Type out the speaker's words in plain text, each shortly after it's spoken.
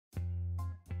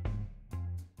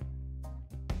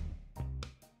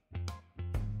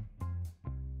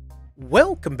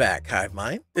Welcome back, Hive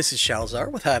Mind. This is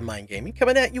Shalzar with Hive Mind Gaming,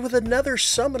 coming at you with another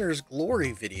Summoner's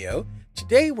Glory video.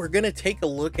 Today we're going to take a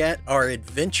look at our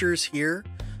adventures here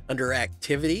under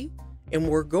activity, and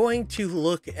we're going to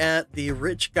look at the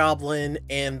Rich Goblin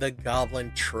and the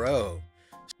Goblin Trove.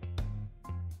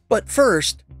 But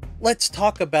first, let's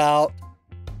talk about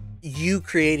you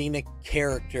creating a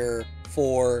character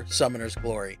for Summoner's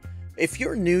Glory. If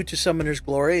you're new to Summoner's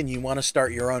Glory and you want to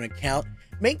start your own account,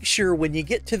 make sure when you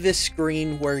get to this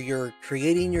screen where you're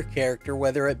creating your character,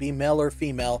 whether it be male or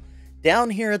female,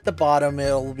 down here at the bottom,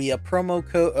 it'll be a promo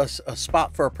code, a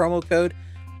spot for a promo code.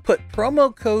 Put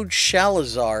promo code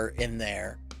Shalazar in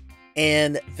there,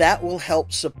 and that will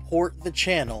help support the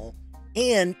channel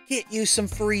and get you some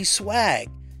free swag.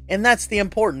 And that's the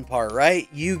important part, right?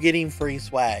 You getting free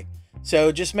swag.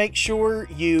 So just make sure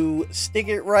you stick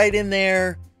it right in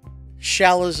there,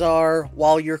 Shalazar,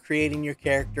 while you're creating your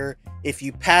character. If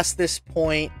you pass this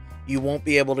point, you won't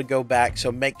be able to go back,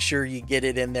 so make sure you get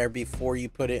it in there before you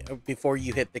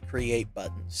hit the create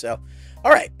button. So,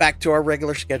 all right, back to our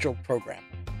regular scheduled program.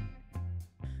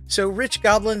 So Rich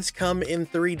Goblins come in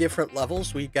 3 different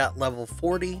levels. We've got level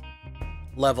 40,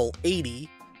 level 80,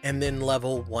 and then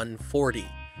level 140.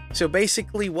 So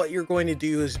basically what you're going to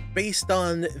do is, based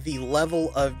on the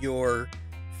level of your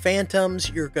phantoms,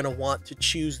 you're going to want to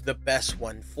choose the best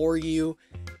one for you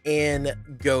and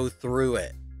go through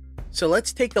it. So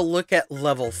let's take a look at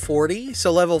level 40.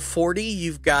 So level 40,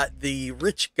 you've got the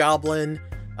Rich Goblin.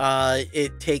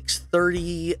 It takes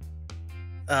 30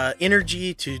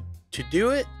 energy to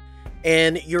do it,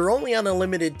 and you're only on a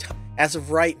limited time. As of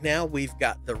right now, we've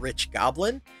got the Rich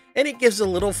Goblin, and it gives a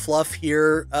little fluff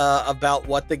here about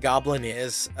what the Goblin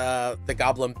is, the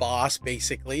Goblin boss,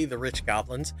 basically, the Rich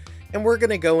Goblins. And we're going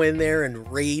to go in there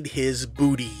and raid his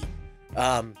booty.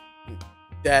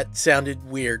 That sounded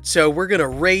weird. So we're going to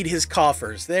raid his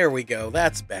coffers. There we go.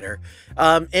 That's better.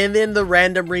 And then the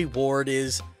random reward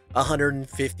is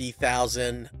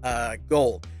 150,000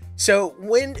 gold. So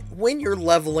when you're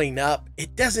leveling up,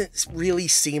 it doesn't really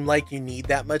seem like you need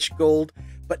that much gold.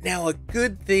 But now a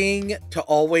good thing to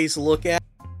always look at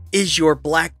is your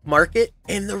black market.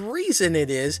 And the reason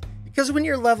it is because when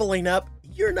you're leveling up,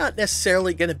 you're not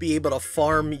necessarily going to be able to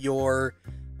farm your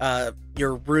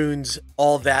runes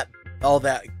all that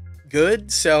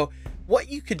good. So what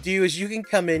you could do is you can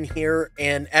come in here,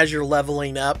 and as you're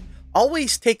leveling up,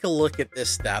 always take a look at this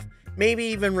stuff. Maybe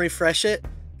even refresh it,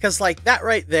 because like that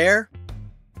right there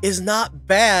is not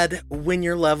bad when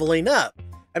you're leveling up.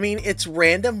 I mean, it's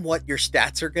random what your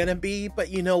stats are going to be, but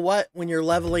you know what? When you're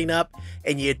leveling up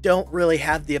and you don't really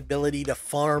have the ability to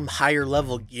farm higher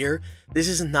level gear, this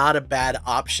is not a bad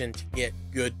option to get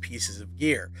good pieces of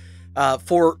gear.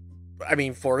 For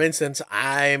instance,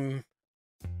 I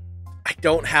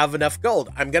don't have enough gold.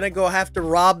 I'm going to have to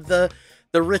rob the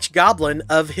Rich Goblin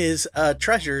of his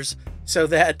treasures so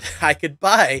that I could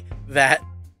buy that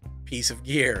piece of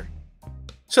gear.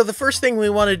 So the first thing we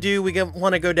want to do, we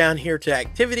want to go down here to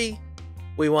activity.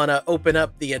 We want to open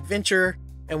up the adventure,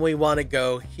 and we want to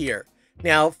go here.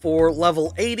 Now for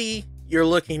level 80, you're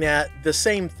looking at the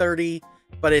same 30,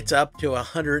 but it's up to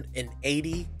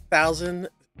 180,000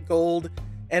 gold.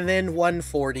 And then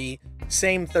 140,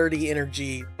 same 30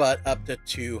 energy, but up to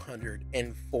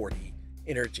 240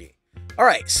 energy. All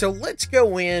right, so let's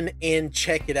go in and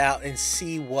check it out and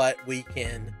see what we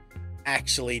can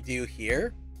actually do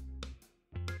here.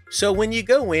 So when you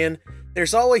go in,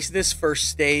 there's always this first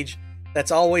stage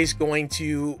that's always going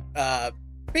to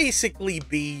basically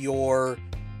be your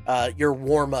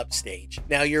warm-up stage.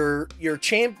 Now your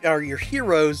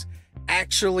heroes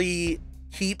actually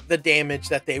keep the damage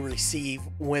that they receive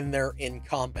when they're in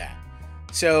combat.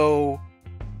 So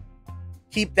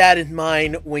keep that in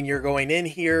mind when you're going in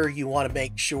here. You want to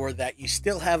make sure that you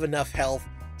still have enough health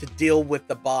to deal with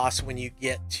the boss when you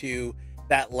get to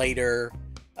that later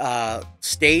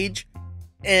stage.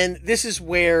 And this is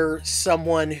where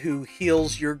someone who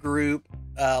heals your group,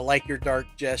 like your Dark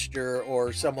Gesture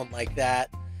or someone like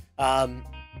that,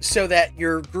 so that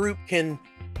your group can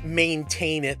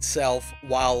maintain itself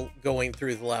while going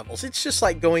through the levels. It's just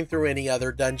like going through any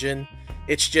other dungeon.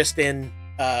 It's just in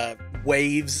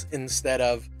waves instead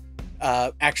of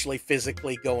actually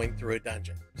physically going through a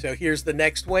dungeon. So here's the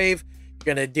next wave.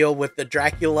 You're going to deal with the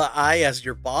Dracula Eye as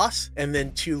your boss, and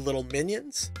then 2 little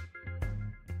minions.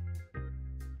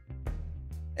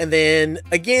 And then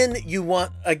again you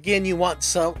want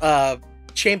some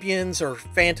champions or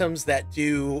phantoms that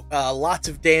do lots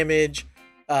of damage,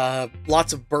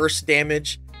 lots of burst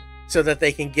damage, so that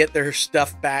they can get their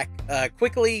stuff back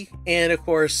quickly. And of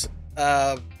course,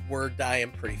 we're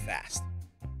dying pretty fast.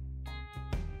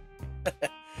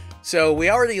 So we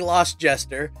already lost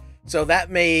Jester. So that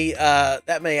may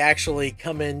actually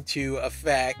come into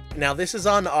effect. Now this is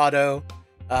on auto,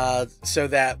 so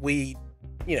that we,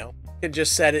 can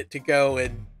just set it to go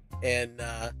and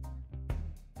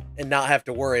not have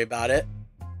to worry about it.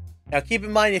 Now keep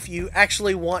in mind, if you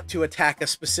actually want to attack a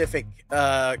specific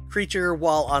creature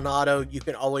while on auto, you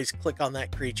can always click on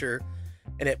that creature,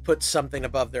 and it puts something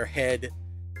above their head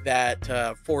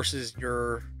that forces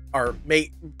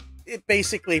it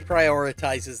basically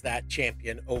prioritizes that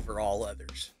champion over all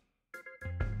others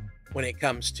when it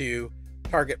comes to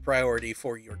target priority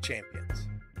for your champions.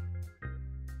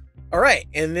 All right,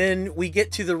 and then we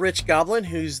get to the Rich Goblin,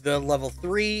 who's the level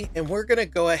 3, and we're going to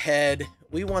go ahead.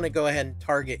 We want to go ahead and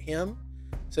target him.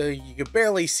 So you can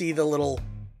barely see the little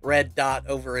red dot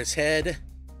over his head.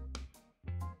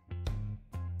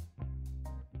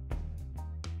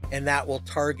 And that will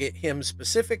target him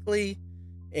specifically.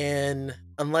 And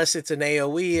unless it's an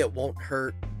AoE, it won't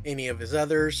hurt any of his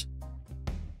others.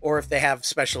 Or if they have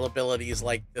special abilities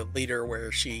like the leader,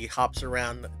 where she hops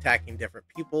around attacking different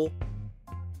people.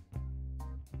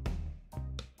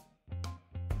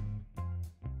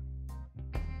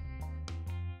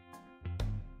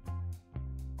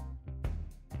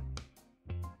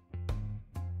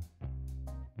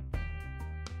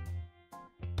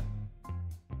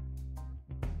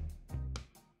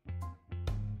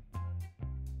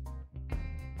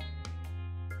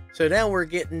 So now we're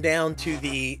getting down to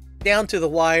the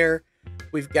wire.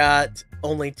 We've got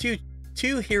only two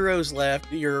heroes left.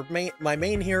 My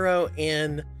main hero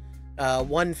and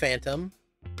one phantom.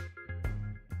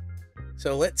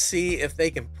 So let's see if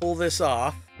they can pull this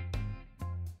off.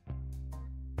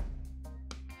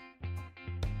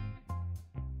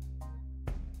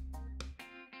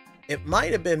 It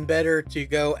might have been better to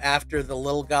go after the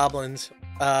little goblins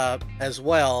as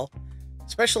well,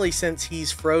 especially since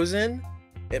he's frozen.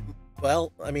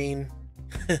 Well, I mean,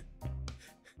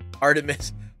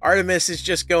 Artemis is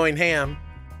just going ham.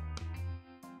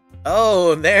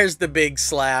 Oh, there's the big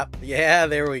slap. Yeah,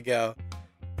 there we go.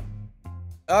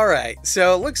 All right,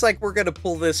 so it looks like we're gonna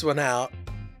pull this one out.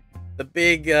 The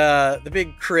big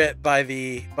crit by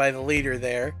the leader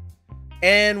there,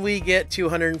 and we get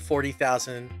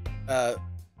 240,000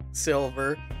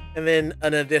 silver, and then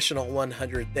an additional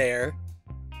 100 there.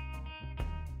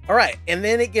 All right, and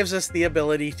then it gives us the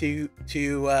ability to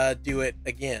do it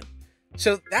again.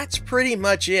 So that's pretty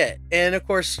much it. And of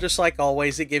course, just like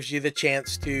always, it gives you the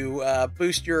chance to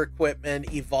boost your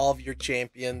equipment, evolve your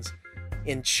champions,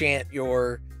 enchant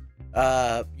your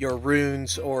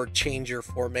runes, or change your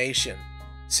formation.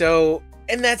 So,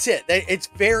 and that's it. It's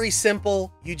very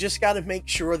simple. You just got to make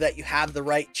sure that you have the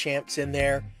right champs in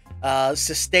there.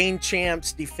 Sustain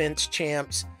champs, defense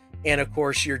champs, and of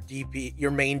course your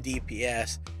main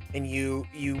DPS. And you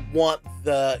want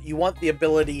the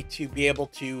ability to be able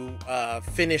to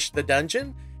finish the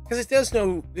dungeon, because it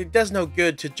does no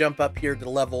good to jump up here to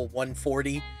level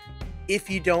 140 if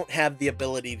you don't have the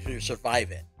ability to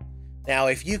survive it. Now,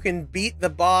 if you can beat the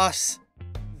boss,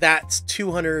 that's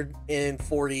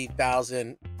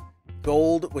 240,000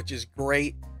 gold, which is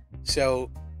great.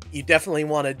 So you definitely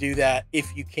want to do that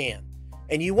if you can,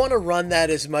 and you want to run that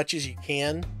as much as you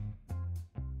can,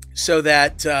 so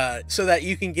that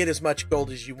you can get as much gold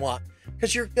as you want,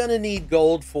 because you're gonna need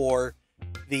gold for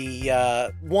the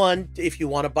one, if you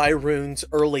want to buy runes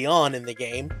early on in the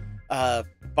game.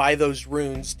 Buy those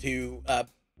runes to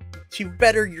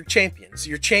better your champions.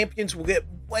 Your champions will get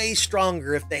way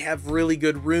stronger if they have really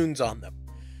good runes on them.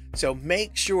 So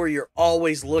make sure you're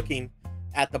always looking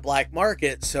at the black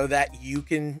market so that you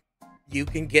can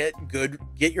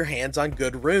get your hands on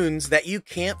good runes that you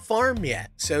can't farm yet.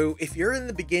 So if you're in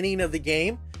the beginning of the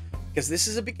game, because this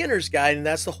is a beginner's guide and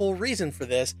that's the whole reason for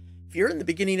this, if you're in the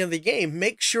beginning of the game,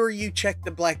 make sure you check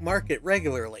the black market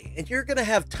regularly, and you're going to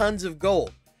have tons of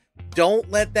gold.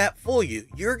 Don't let that fool you.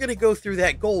 You're going to go through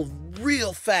that gold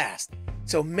real fast.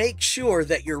 So make sure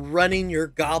that you're running your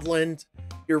goblins,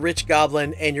 your Rich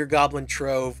Goblin and your Goblin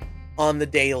Trove on the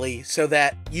daily, so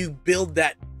that you build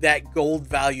that gold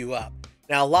value up.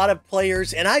 Now, a lot of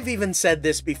players, and I've even said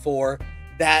this before,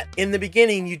 that in the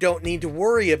beginning, you don't need to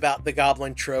worry about the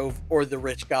Goblin Trove or the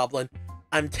Rich Goblin.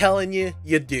 I'm telling you,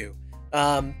 you do.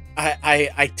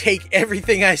 I take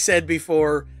everything I said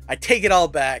before, I take it all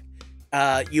back.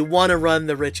 You want to run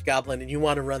the Rich Goblin and you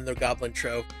want to run the Goblin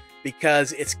Trove,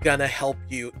 because it's going to help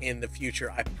you in the future,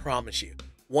 I promise you.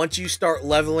 Once you start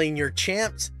leveling your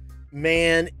champs,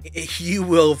 man, you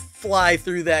will fly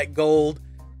through that gold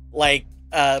like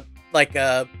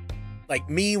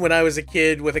me when I was a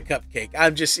kid with a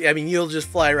cupcake. You'll just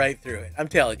fly right through it. I'm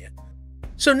telling you.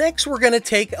 So next we're going to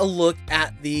take a look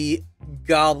at the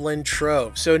Goblin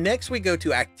Trove. So next we go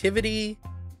to activity.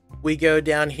 We go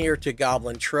down here to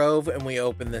Goblin Trove and we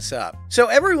open this up. So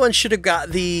everyone should have got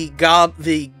the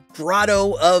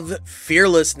Grotto of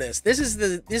Fearlessness. This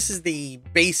is the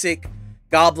basic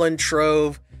Goblin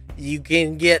Trove. You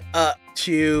can get up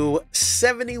to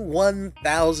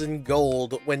 71,000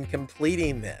 gold when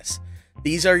completing this.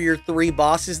 These are your 3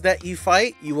 bosses that you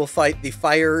fight. You will fight the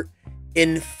Fire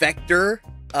Infector.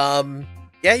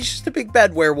 Yeah, he's just a big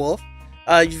bad werewolf.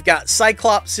 You've got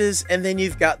Cyclopses, and then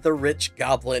you've got the Rich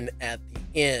Goblin at the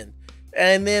end.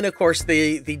 And then, of course,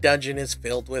 the dungeon is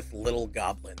filled with little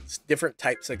goblins, different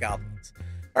types of goblins.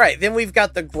 All right, then we've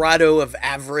got the Grotto of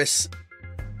Avarice.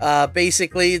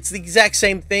 Basically, it's the exact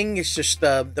same thing. It's just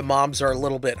the mobs are a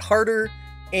little bit harder,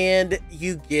 and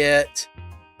you get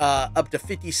up to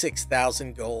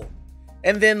 56,000 gold.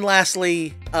 And then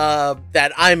lastly,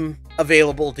 that I'm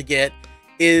available to get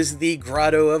is the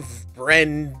Grotto of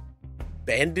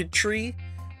Banditry,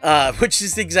 which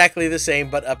is exactly the same,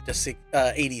 but up to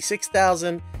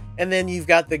 86,000. And then you've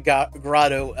got the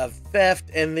Grotto of Theft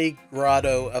and the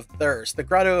Grotto of Thirst. The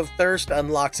Grotto of Thirst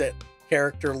unlocks at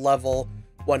character level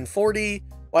 140,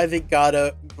 while the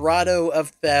Grotto of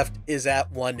Theft is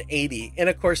at 180. And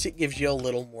of course, it gives you a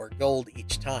little more gold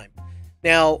each time.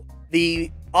 Now,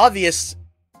 the obvious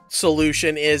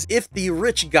solution is if the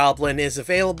Rich Goblin is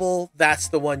available, that's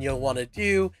the one you'll want to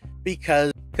do,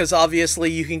 because obviously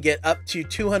you can get up to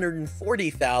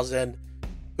 240,000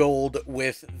 gold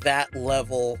with that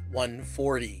level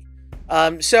 140.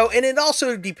 And it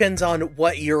also depends on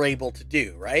what you're able to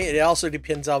do, right? It also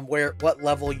depends on what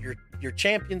level your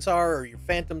champions are or your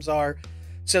phantoms are,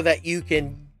 so that you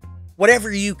can,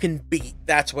 whatever you can beat,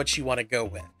 that's what you want to go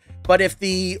with. But if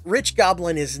the Rich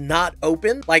Goblin is not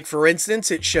open, like for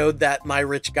instance, it showed that my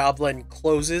Rich Goblin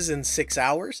closes in 6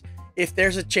 hours. If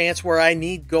there's a chance where I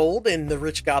need gold and the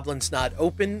Rich Goblin's not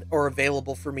open or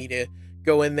available for me to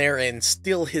go in there and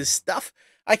steal his stuff,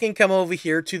 I can come over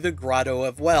here to the Grotto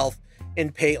of Wealth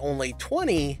and pay only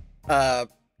 20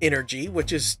 energy,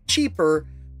 which is cheaper,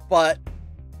 but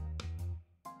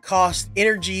cost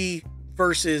energy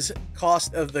versus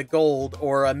cost of the gold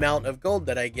or amount of gold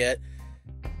that I get,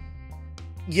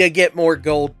 you get more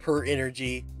gold per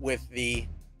energy with the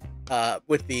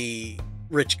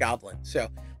Rich Goblin. So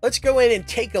let's go in and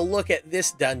take a look at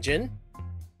this dungeon.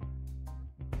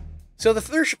 So the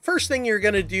first thing you're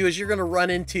going to do is you're going to run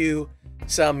into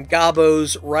some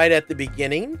gobos right at the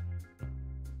beginning.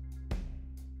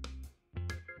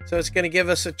 So it's going to give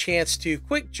us a chance to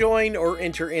quick join or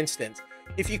enter instance.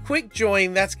 If you quick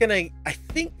join, I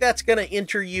think that's going to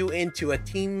enter you into a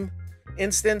team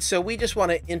instance. So we just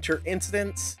want to enter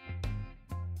instance.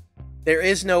 There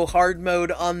is no hard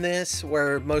mode on this,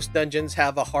 where most dungeons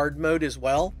have a hard mode as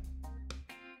well.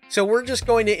 So we're just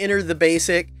going to enter the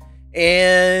basic,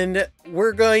 and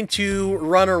we're going to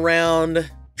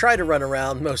try to run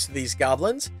around most of these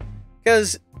goblins,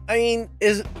 because I mean,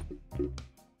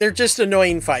 they're just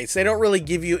annoying fights. They don't really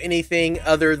give you anything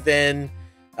other than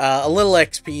a little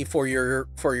XP for your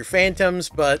phantoms,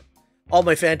 but all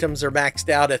my phantoms are maxed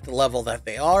out at the level that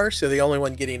they are, so the only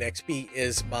one getting XP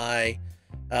is my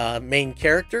main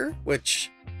character,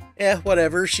 which, yeah,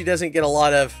 whatever. She doesn't get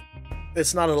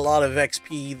it's not a lot of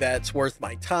XP that's worth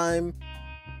my time.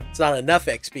 It's not enough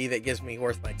XP that gives me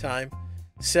worth my time.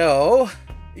 So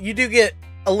you do get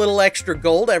a little extra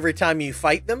gold every time you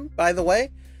fight them, by the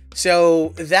way. So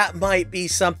that might be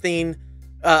something,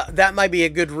 that might be a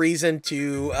good reason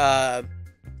to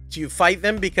fight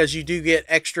them, because you do get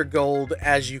extra gold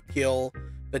as you kill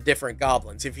the different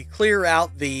goblins. If you clear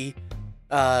out the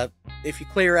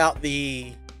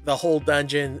whole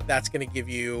dungeon, that's going to give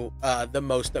you the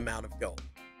most amount of gold.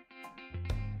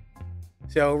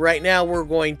 So right now we're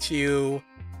going to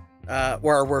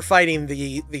where we're fighting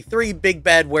the 3 big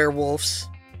bad werewolves,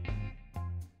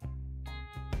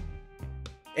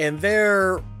 and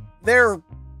they're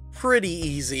pretty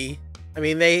easy. I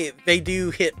mean, they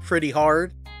do hit pretty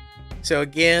hard. So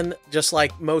again, just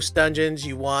like most dungeons,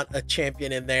 you want a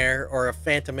champion in there or a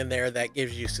phantom in there that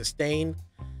gives you sustain.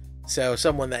 So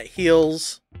someone that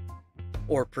heals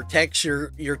or protects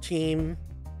your team.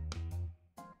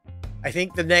 I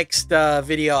think the next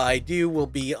video I do will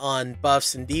be on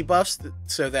buffs and debuffs,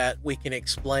 so that we can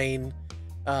explain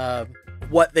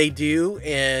what they do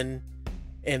and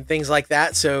things like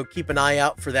that. So keep an eye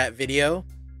out for that video,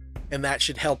 and that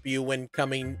should help you when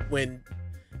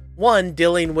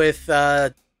dealing with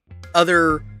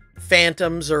other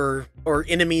phantoms or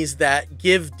enemies that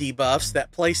give debuffs,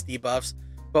 that place debuffs,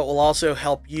 but will also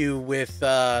help you with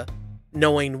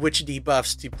knowing which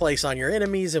debuffs to place on your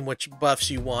enemies and which buffs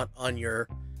you want on your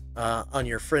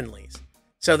friendlies.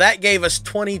 So that gave us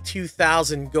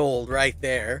 22,000 gold right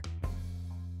there.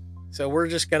 So we're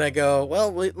just going to go,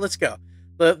 well, let's go.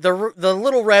 The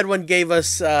little red one gave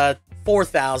us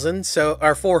 4,000, so,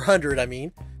 or 400, I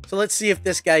mean. So let's see if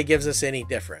this guy gives us any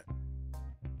different.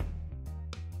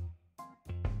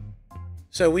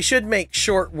 So we should make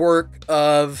short work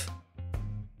of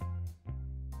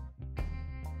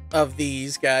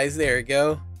these guys. There we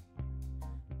go.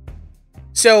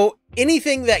 So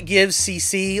anything that gives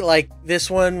CC, like this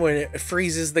one, when it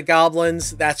freezes the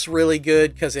goblins, that's really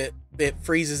good because it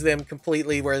freezes them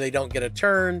completely where they don't get a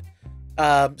turn.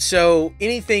 So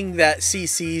anything that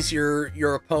CCs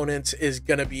your opponents is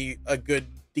going to be a good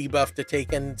debuff to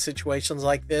take in situations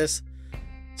like this.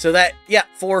 So that, yeah,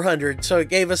 400. So it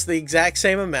gave us the exact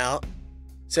same amount.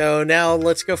 So now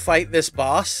let's go fight this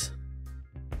boss.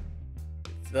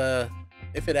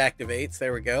 If it activates,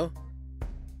 there we go.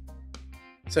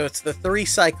 So it's the 3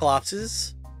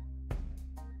 Cyclopses.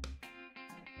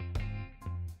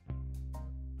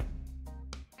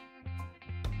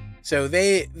 So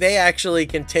they actually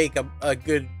can take a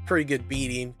pretty good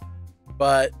beating,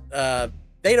 but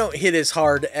they don't hit as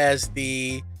hard as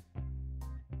the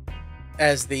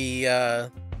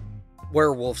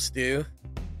werewolves do.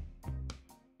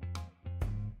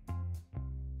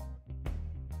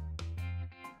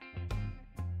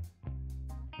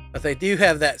 But they do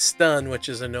have that stun, which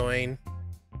is annoying.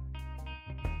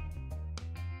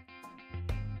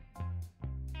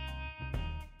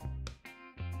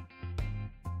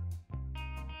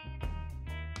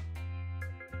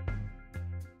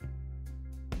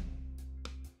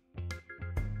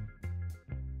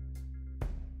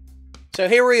 So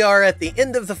here we are at the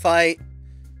end of the fight.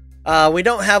 We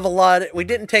don't have a lot. We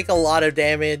didn't take a lot of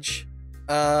damage.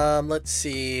 Let's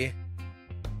see.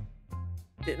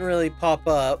 Didn't really pop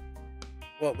up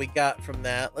what we got from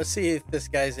that. Let's see if this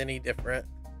guy's any different.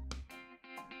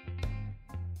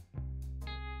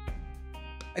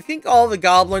 I think all the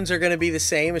goblins are going to be the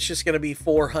same. It's just going to be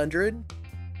 400.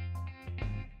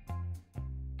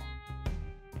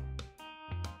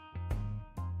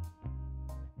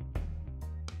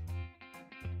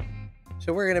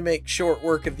 So we're going to make short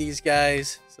work of these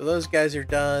guys. So those guys are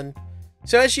done.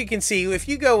 So as you can see, if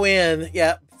you go in,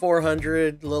 yeah,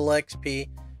 400, little XP.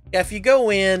 Yeah, if you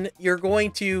go in, you're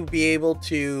going to be able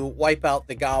to wipe out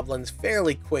the goblins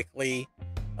fairly quickly.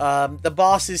 The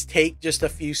bosses take just a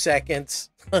few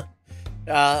seconds.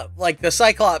 Like the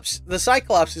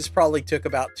Cyclopses probably took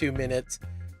about 2 minutes.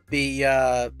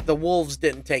 The wolves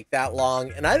didn't take that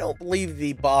long, and I don't believe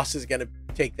the boss is going to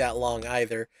take that long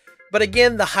either. But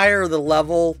again, the higher the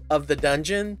level of the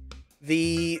dungeon,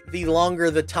 the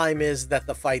longer the time is that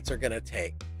the fights are going to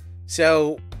take.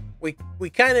 So we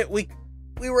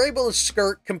were able to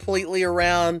skirt completely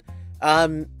around.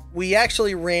 We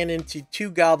actually ran into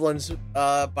 2 goblins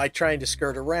by trying to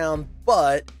skirt around,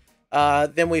 but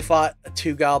then we fought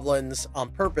 2 goblins on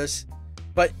purpose.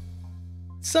 But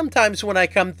sometimes when I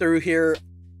come through here,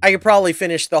 I could probably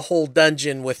finish the whole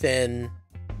dungeon within,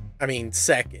 I mean,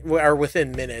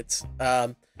 within minutes.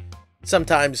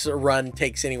 Sometimes a run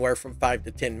takes anywhere from 5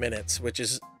 to 10 minutes, which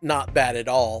is not bad at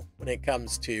all when it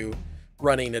comes to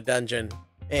running a dungeon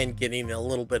and getting a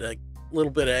little bit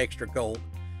of extra gold.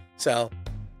 So,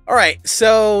 all right.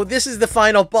 So this is the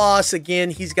final boss. Again,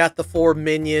 he's got the 4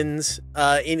 minions.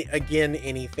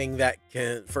 Anything that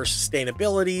can for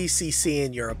sustainability,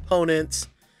 CCing your opponents,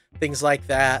 things like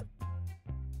that.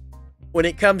 When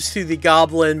it comes to the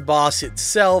goblin boss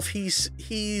itself, he's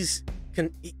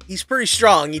pretty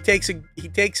strong. He takes a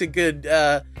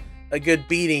good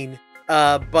beating,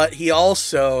 but he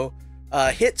also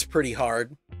hits pretty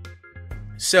hard.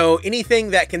 So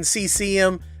anything that can CC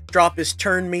him, drop his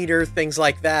turn meter, things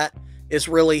like that, is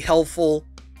really helpful.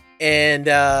 And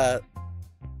the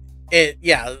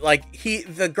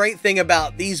great thing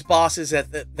about these bosses is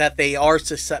that they are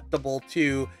susceptible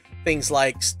to things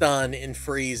like stun and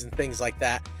freeze and things like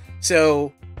that.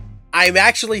 So I'm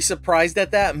actually surprised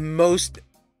at that. Most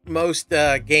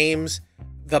games,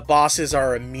 the bosses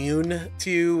are immune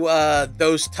to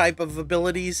those type of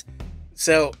abilities.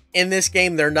 So in this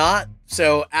game, they're not.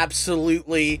 So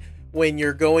absolutely, when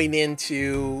you're going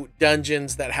into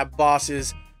dungeons that have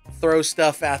bosses, throw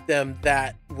stuff at them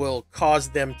that will cause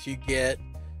them to get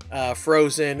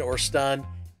frozen or stunned.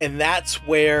 And that's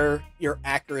where your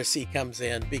accuracy comes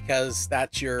in, because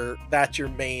that's your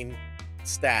main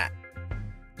stat.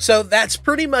 So that's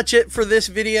pretty much it for this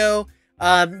video.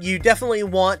 You definitely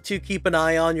want to keep an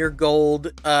eye on your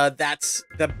gold. That's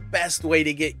the best way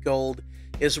to get gold,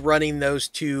 is running those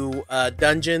 2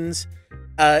 dungeons.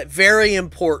 Very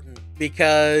important,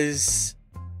 because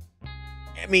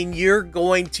I mean, you're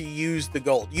going to use the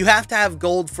gold. You have to have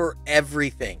gold for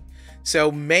everything.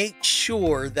 So make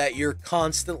sure that you're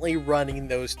constantly running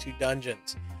those 2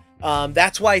 dungeons.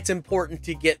 That's why it's important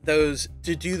to get those,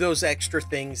 to do those extra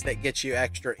things that get you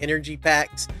extra energy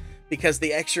packs, because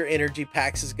the extra energy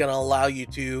packs is going to allow you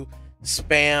to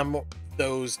spam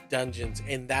those dungeons,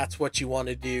 and that's what you want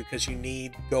to do because you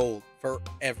need gold for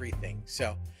everything.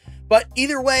 So, but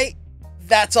either way,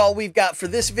 that's all we've got for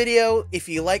this video. If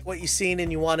you like what you've seen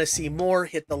and you want to see more,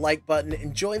 hit the like button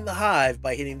and join the Hive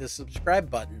by hitting the subscribe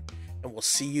button, and we'll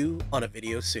see you on a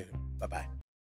video soon. Bye-bye.